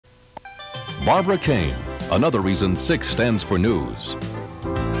Barbara Cain. Another reason 6 stands for news.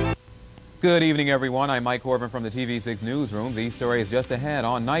 Good evening, everyone. I'm Mike Corbin from the TV6 Newsroom. These stories just ahead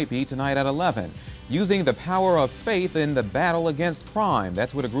on Nightbeat tonight at 11. Using the power of faith in the battle against crime.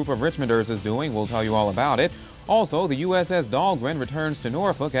 That's what a group of Richmonders is doing. We'll tell you all about it. Also, the USS Dahlgren returns to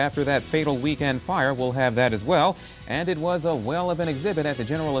Norfolk after that fatal weekend fire. We'll have that as well. And it was a well of an exhibit at the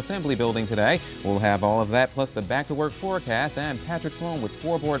General Assembly building today. We'll have all of that plus the back-to-work forecast and Patrick Sloan with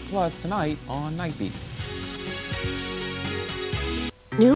Scoreboard Plus tonight on Nightbeat.